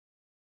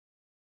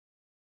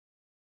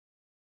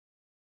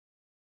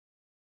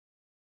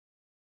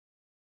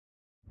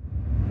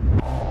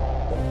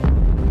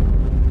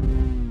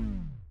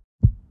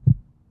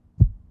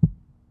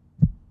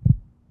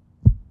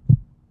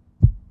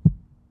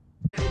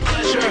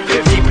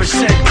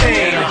20%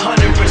 pain,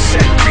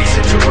 100%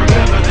 reason to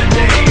remember the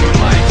name.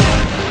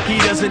 He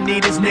doesn't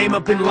need his name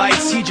up in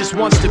lights, he just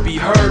wants to be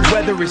heard,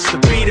 whether it's the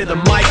beat of the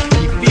mic.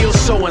 He feels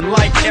so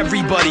unlike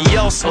everybody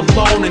else,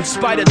 alone, in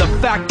spite of the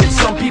fact that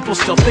some people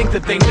still think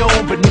that they know.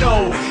 But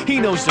no, he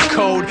knows the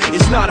code.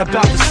 It's not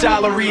about the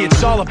salary,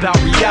 it's all about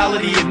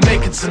reality and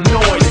making some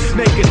noise,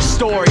 making a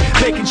story,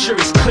 making sure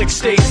his click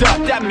stays up.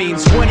 That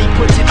means when he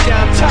puts it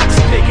down,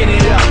 Toxic picking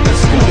it up.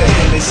 Who the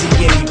hell is he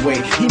anyway?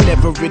 He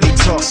never really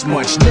talks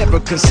much, never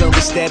concerned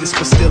with status,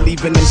 but still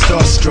even him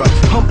starstruck.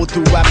 Humble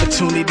through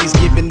opportunities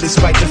given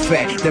despite the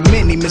fact that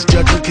many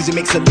misjudge him cause he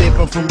makes a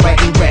living from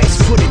writing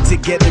raps. Put it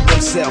together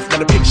himself, now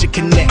the picture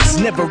connects.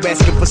 Never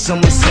asking for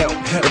someone's help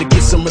or to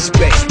get some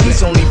respect.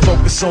 He's only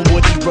focused on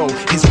what he wrote,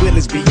 his will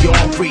is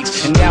beyond reach.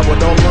 And now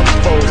it all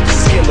unfolds, the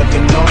skill of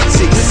an artist.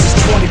 This is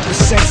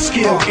 20%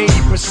 skill,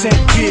 80%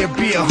 fear,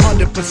 be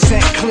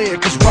 100% clear,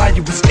 cause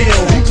Ryu was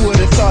ill. Who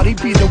would've thought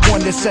he'd be the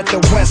one that set the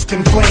West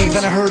in flames?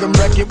 And I heard him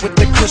wreck it with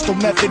the crystal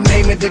method,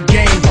 name of the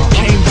game.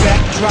 Came back,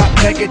 dropped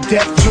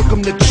Megadeth, took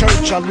him to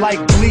church. I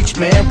like Bleach,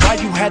 man,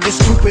 Ryu had the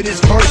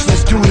stupidest verse,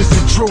 this dude is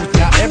the truth.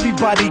 Now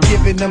everybody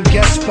giving them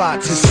guest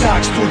spots and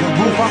stocks through the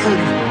roof. I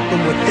heard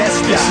him with that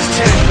stock.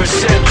 This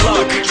is 10%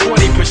 luck,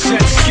 20%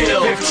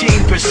 skill,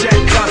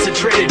 15%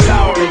 concentrated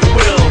power of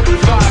will,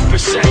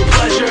 5%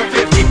 pleasure,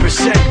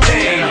 50%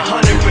 pain,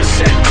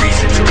 100%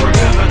 reason to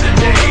remember the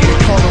name.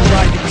 They call him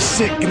Ryu, he's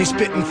sick and he's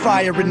spitting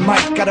fire and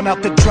Mike got him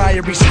out the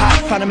dryer, he's hot.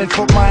 Found him in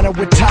Fort Minor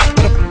with top,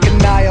 but a fucking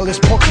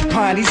nihilist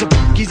porcupine. He's a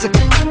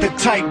the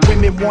type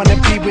women wanna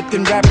be with,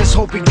 and rappers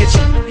hope he gets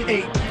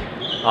ate.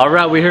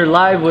 Alright, we're here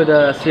live with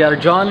Seattle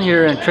John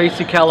here in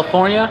Tracy,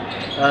 California.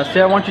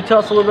 Seattle, why don't you tell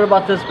us a little bit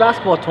about this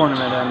basketball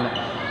tournament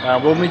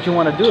and what made you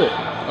want to do it?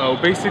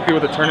 Basically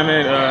with the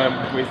tournament,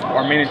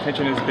 our main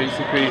intention is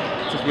basically,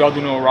 since we all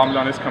do know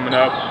Ramadan is coming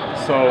up,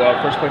 so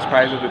first place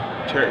prize of the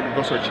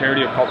goes to a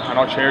charity called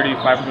Panal Charity,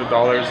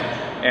 $500.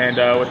 And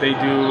what they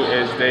do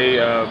is they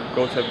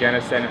go to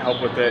Afghanistan and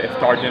help with the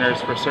iftar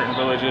dinners for certain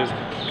villages,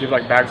 give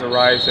like bags of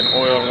rice and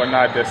oil and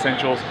whatnot, the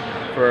essentials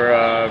for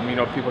you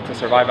know, people to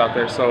survive out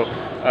there. So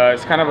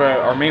it's kind of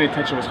our main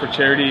intention was for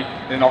charity,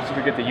 and also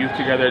to get the youth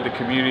together, the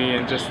community,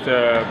 and just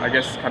I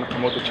guess kind of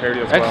promote the charity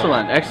as well.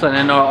 Excellent, excellent.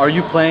 And are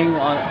you playing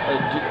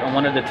on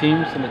one of the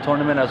teams in the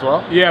tournament as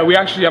well? Yeah, we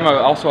actually, I'm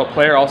also a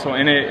player, also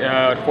in it.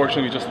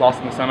 Unfortunately, we just lost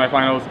in the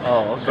semifinals.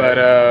 Oh, okay.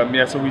 But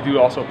yeah, so we do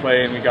also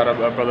play, and we got a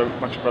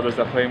bunch of brothers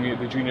that play. And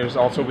the juniors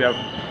also, we have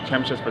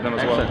championships for them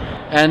as excellent.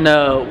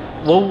 well.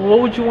 And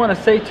what would you want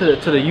to say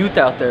to the youth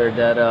out there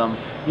that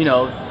you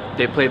know,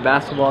 they play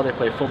basketball, they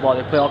play football,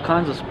 they play all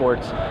kinds of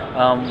sports?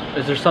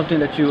 Is there something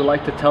that you would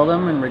like to tell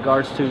them in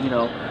regards to, you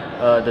know,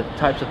 the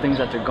types of things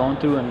that they're going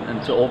through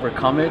and to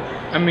overcome it?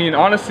 I mean,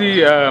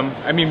 honestly,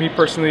 I mean, me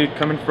personally,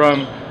 coming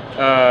from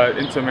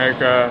into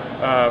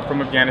America,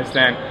 from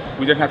Afghanistan,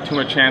 we didn't have too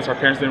much chance. Our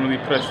parents didn't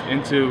really put us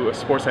into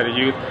sports at a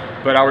youth,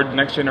 but our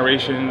next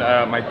generation,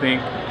 I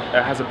think,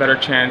 has a better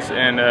chance,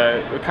 and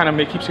it kind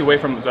of keeps you away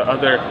from the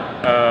other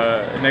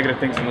negative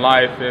things in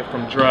life,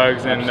 from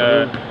drugs and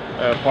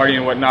partying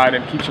and whatnot,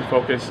 and keeps you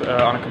focused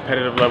on a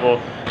competitive level.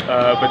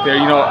 But there,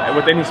 you know,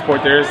 with any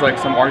sport, there is like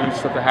some argument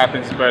stuff that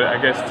happens, but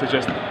I guess to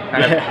just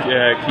kind of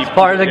keep it's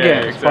part of the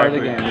game. Exactly. It's part of the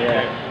game.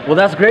 Yeah. Well,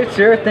 that's great,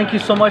 Sarah. Thank you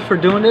so much for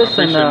doing this,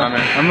 and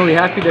I'm really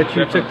happy that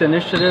you took the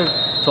initiative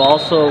to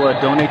also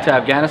donate to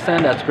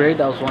Afghanistan. That's great.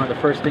 That was one of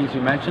the first things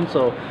you mentioned,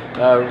 so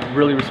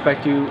really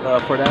respect you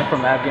for that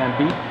from Afghan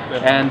B.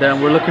 And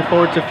we're looking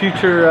forward to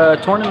future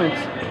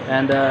tournaments,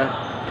 and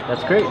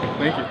that's great.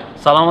 Thank you.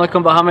 Salam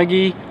alaikum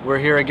Bahamagi. We're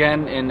here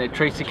again in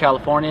Tracy,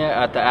 California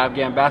at the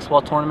Afghan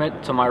basketball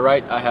tournament. To my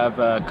right, I have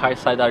Kai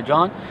Saidar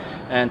John,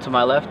 and to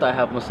my left, I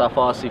have Mustafa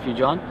Asifi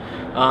John.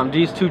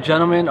 These two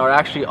gentlemen are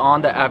actually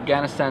on the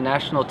Afghanistan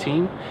national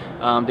team.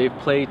 They've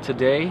played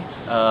today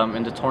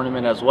in the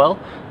tournament as well.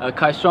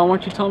 Kai Strong, why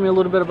don't you tell me a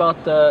little bit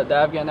about the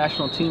Afghan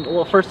national team?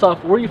 Well, first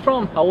off, where are you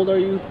from? How old are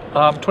you?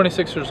 I'm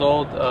 26 years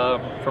old,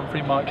 from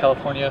Fremont,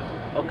 California.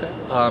 Okay.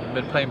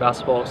 Been playing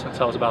basketball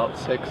since I was about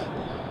 6.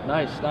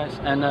 Nice, nice.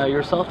 And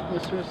yourself,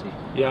 Mr. Tracy?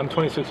 Yeah, I'm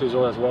 26 years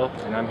old as well,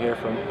 and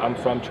I'm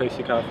from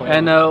Tracy, California.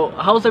 And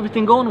how's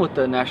everything going with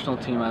the national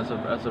team as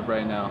of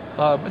right now?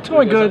 It's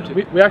going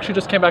good. We actually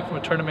just came back from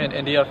a tournament in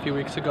India a few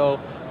weeks ago.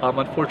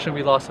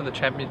 Unfortunately, we lost in the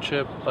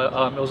championship, but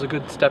it was a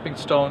good stepping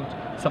stone,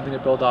 something to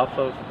build off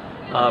of.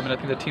 And I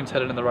think the team's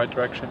headed in the right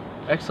direction.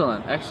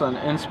 Excellent, excellent.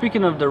 And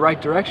speaking of the right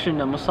direction,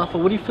 Mustafa,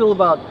 what do you feel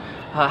about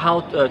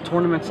how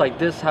tournaments like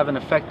this have an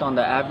effect on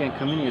the Afghan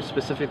community,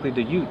 specifically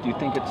the youth? Do you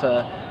think it's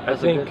I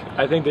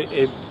think that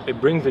it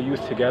brings the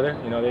youth together.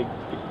 You know,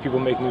 people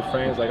make new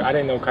friends. Like, I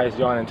didn't know Kai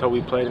John until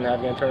we played in the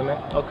Afghan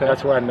tournament. Okay.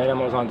 That's where I met him.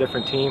 I was on a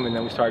different team, and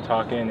then we started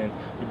talking, and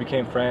we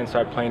became friends,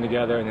 started playing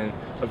together, and then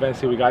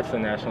eventually we got to the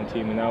national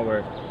team, and now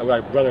we're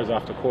like brothers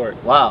off the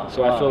court. Wow.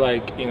 So I feel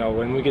like, you know,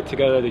 when we get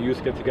together, the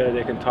youth get together,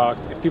 they can talk.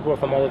 If people are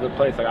from all over the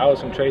place, like I was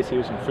from Tracy, he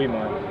was from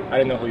Fremont. I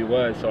didn't know who he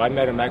was, so I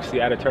met him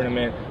actually at a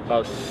tournament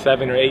about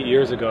 7 or 8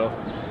 years ago,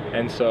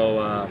 and so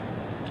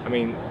I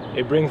mean,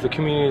 it brings the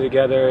community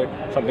together,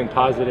 something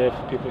positive.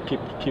 People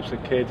keeps the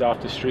kids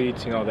off the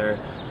streets. You know, they're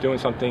doing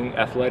something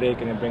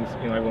athletic, and it brings,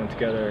 you know, everyone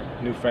together,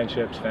 new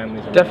friendships,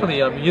 families. Definitely,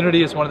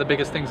 unity is one of the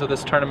biggest things of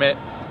this tournament.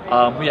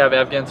 We have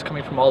Afghans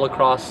coming from all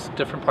across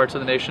different parts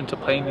of the nation to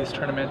play in these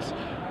tournaments.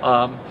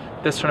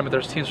 This tournament,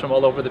 there's teams from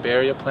all over the Bay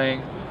Area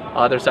playing.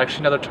 There's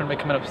actually another tournament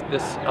coming up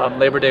this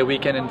Labor Day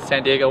weekend in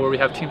San Diego, where we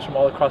have teams from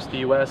all across the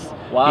U.S.,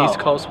 Wow. East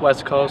Coast,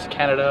 West Coast,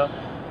 Canada.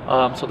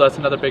 So that's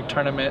another big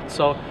tournament.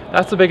 So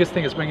that's the biggest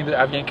thing, is bringing the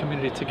Afghan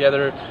community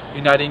together,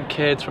 uniting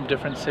kids from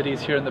different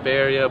cities here in the Bay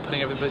Area,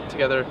 putting everybody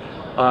together.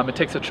 It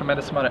takes a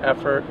tremendous amount of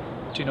effort,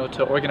 you know,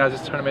 to organize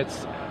these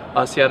tournaments.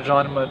 Siad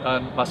John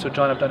and Masood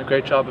John have done a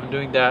great job of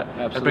doing that.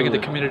 Absolutely. And bringing the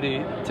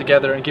community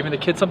together and giving the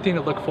kids something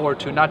to look forward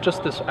to. Not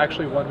just this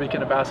actually 1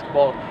 weekend of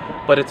basketball,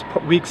 but it's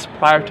weeks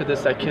prior to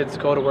this that kids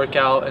go to work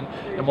out and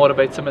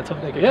motivates them, and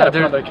something they can kind of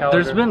put on their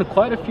calendar. There's been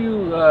quite a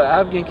few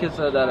Afghan kids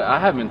that I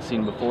haven't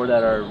seen before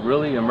that are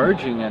really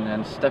emerging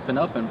and stepping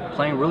up and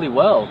playing really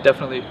well.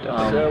 Definitely.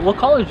 What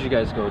college did you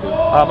guys go to?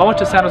 I went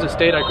to San Jose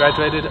State. I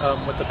graduated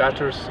with a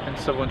bachelor's in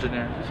civil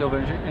engineering. Civil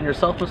engineering. And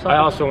yourself, Mustafa? I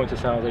also went to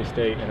San Jose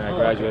State, and I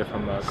graduated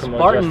from criminal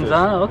Spartans, justice.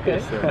 huh? Okay.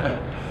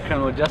 Yes,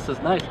 Criminal justice,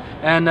 nice.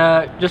 And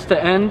just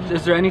to end,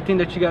 is there anything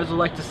that you guys would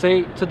like to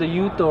say to the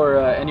youth, or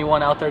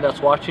anyone out there that's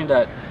watching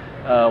that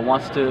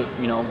wants to,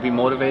 you know, be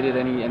motivated?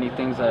 Any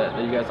things that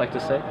you guys like to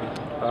say?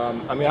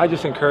 I mean, I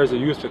just encourage the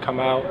youth to come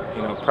out,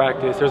 you know,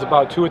 practice. There's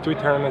about 2 or 3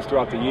 tournaments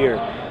throughout the year.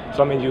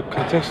 So, I mean, you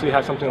continuously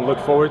have something to look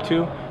forward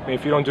to. I mean,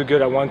 if you don't do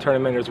good at one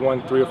tournament, there's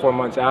one 3 or 4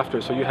 months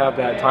after. So you have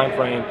that time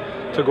frame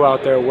to go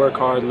out there, work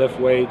hard, lift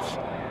weights,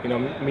 you know,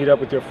 meet up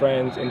with your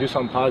friends and do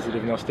something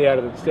positive. You know, stay out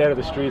of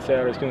the streets, stay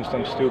out of doing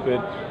something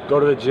stupid. Go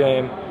to the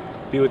gym,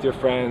 be with your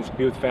friends,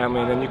 be with family,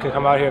 and then you can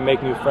come out here and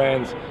make new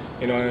friends.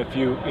 You know, and if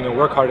you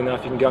work hard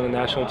enough, you can get on the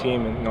national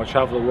team and, you know,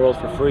 travel the world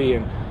for free.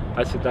 And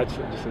that's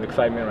just an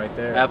excitement right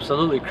there.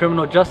 Absolutely,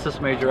 criminal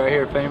justice major right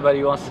here. If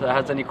anybody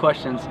has any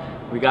questions,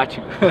 we got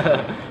you.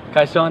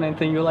 Kaishan,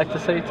 anything you'd like to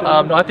say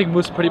to No, I think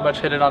Moose pretty much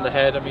hit it on the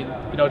head. I mean,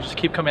 you know, just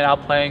keep coming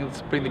out playing.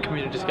 Let's bring the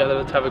community together.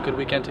 Let's have a good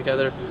weekend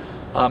together.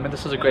 And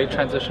this is a great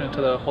transition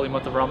into the holy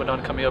month of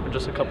Ramadan coming up in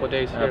just a couple of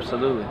days here.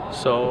 Absolutely.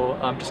 So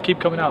just keep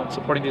coming out and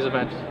supporting these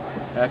events.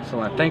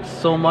 Excellent. Thanks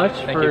so much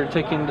for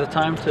taking the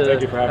time to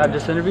have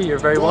this interview. You're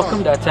very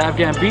welcome. That's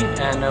Afghan Beat,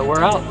 and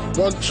we're out.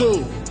 1,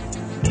 2.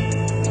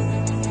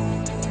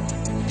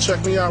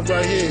 Check me out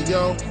right here,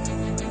 yo.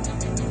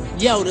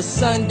 Yo, the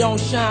sun don't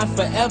shine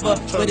forever,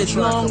 but as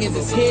long as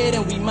it's here,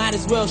 then we might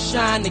as well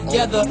shine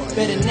together.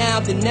 Better now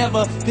than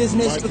never,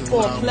 business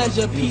before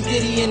pleasure. P.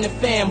 Diddy and the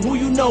fam, who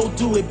you know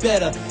do it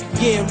better.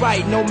 Yeah,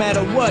 right, no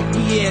matter what,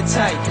 we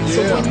airtight.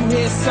 So when you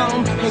hear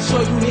something, make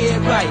sure you hear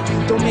it right.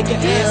 Don't make an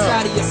ass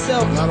out of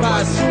yourself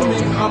by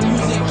assuming our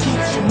music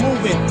keeps you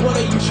moving. What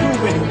are you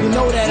proving? You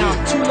know that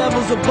I'm 2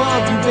 levels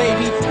above you,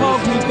 baby.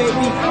 Hug me,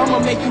 baby, I'ma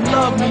make you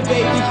love me,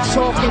 baby.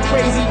 Talking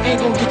crazy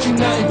ain't gonna get you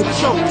nothing but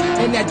choke.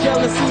 And that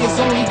jealousy is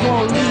only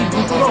gonna leave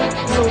you broke.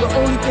 So the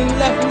only thing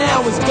left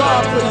now is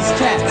God for these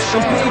cats.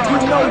 And big, you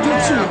know you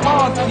too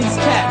hard for these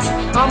cats.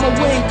 I'ma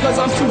win cause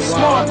I'm too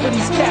smart for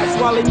these cats.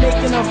 While they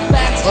making up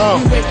flats,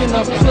 you making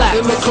up flats.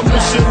 In the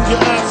commission, you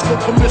ask for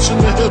permission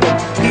to hit him.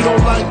 He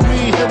don't like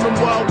me, him and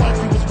wild wife,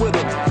 he was with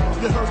him.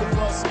 You heard of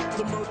us,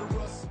 the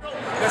murderers.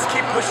 Let's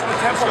keep pushing the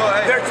tempo.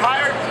 They're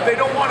tired, they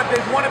don't want it,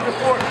 they've won it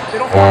before.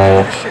 They don't want to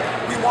do this shit.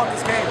 We want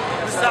this game.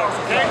 This is ours,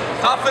 okay?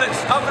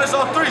 Confidence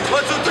on 3.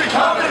 1, 2, 3.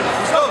 Confidence.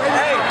 Let's go.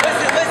 Hey,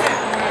 listen.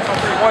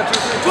 1, 2,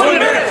 3. 20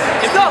 minutes.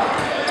 It's up.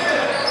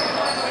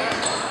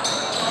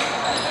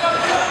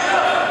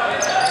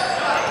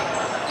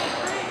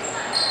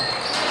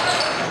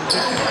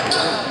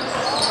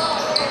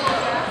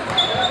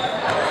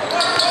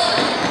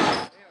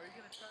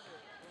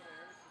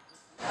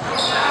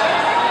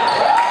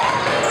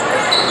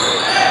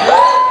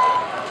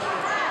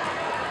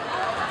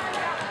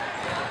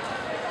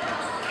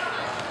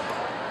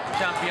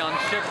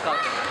 Championship Cup.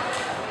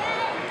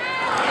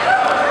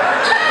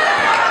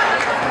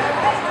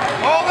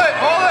 Hold it.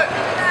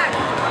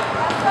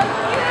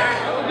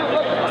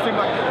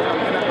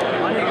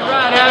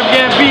 Right,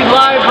 Afghan Beat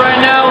live right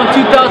now in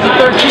 2013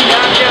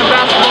 Afghan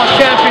Basketball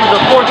Champions,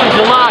 the 4th of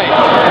July.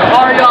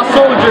 Are y'all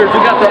soldiers?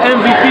 We got the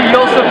MVP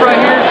Yosef right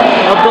here,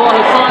 Abdullah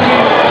Hassani,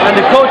 and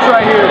the coach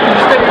right here. Can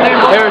you state your name?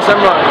 Harris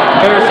Emron.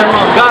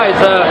 Guys,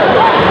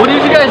 what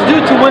did you guys do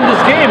to win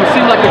this game? It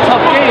seemed like a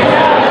tough game.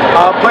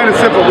 Plain and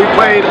simple, we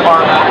played our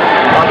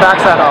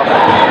backside off.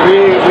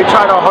 We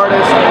tried our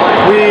hardest.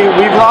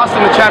 We've lost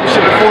in the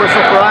championship before,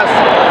 so for us,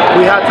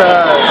 we had to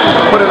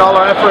put in all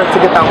our effort to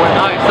get that win.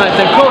 Nice.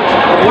 And coach,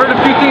 what are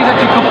the few things that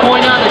you could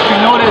point out that you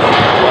noticed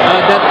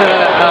that the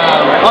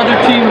other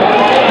team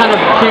kind of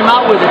came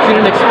out with that you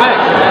didn't expect?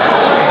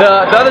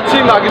 The other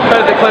team, I'll give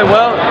credit, they played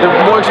well. They're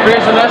more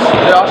experienced than us.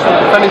 They're also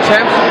defending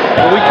champs.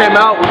 When we came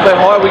out, we played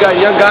hard. We got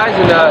young guys,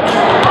 and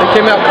they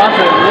came out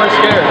confident. We weren't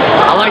scared.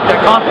 I like that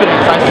confidence.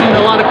 I've seen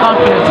a lot of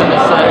confidence in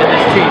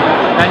this team.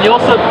 And you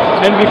also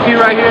MVP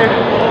right here.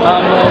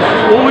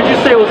 What would you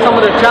say was some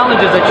of the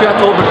challenges that you had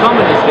to overcome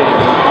in this game?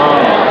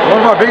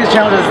 One of our biggest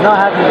challenges is not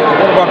having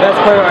one of our best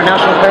players, our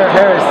national player,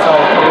 Harris. So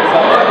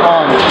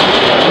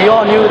we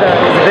all knew that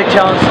it was a big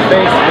challenge to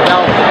face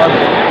without a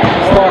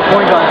star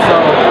point guard. So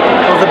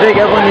it was a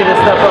big, everyone needed to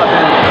step up,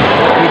 and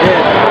we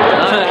did.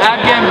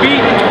 Afghan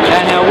beat,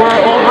 and we're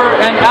over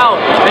and out.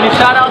 Any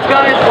shout outs,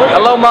 guys?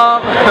 Hello,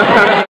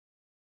 Mom.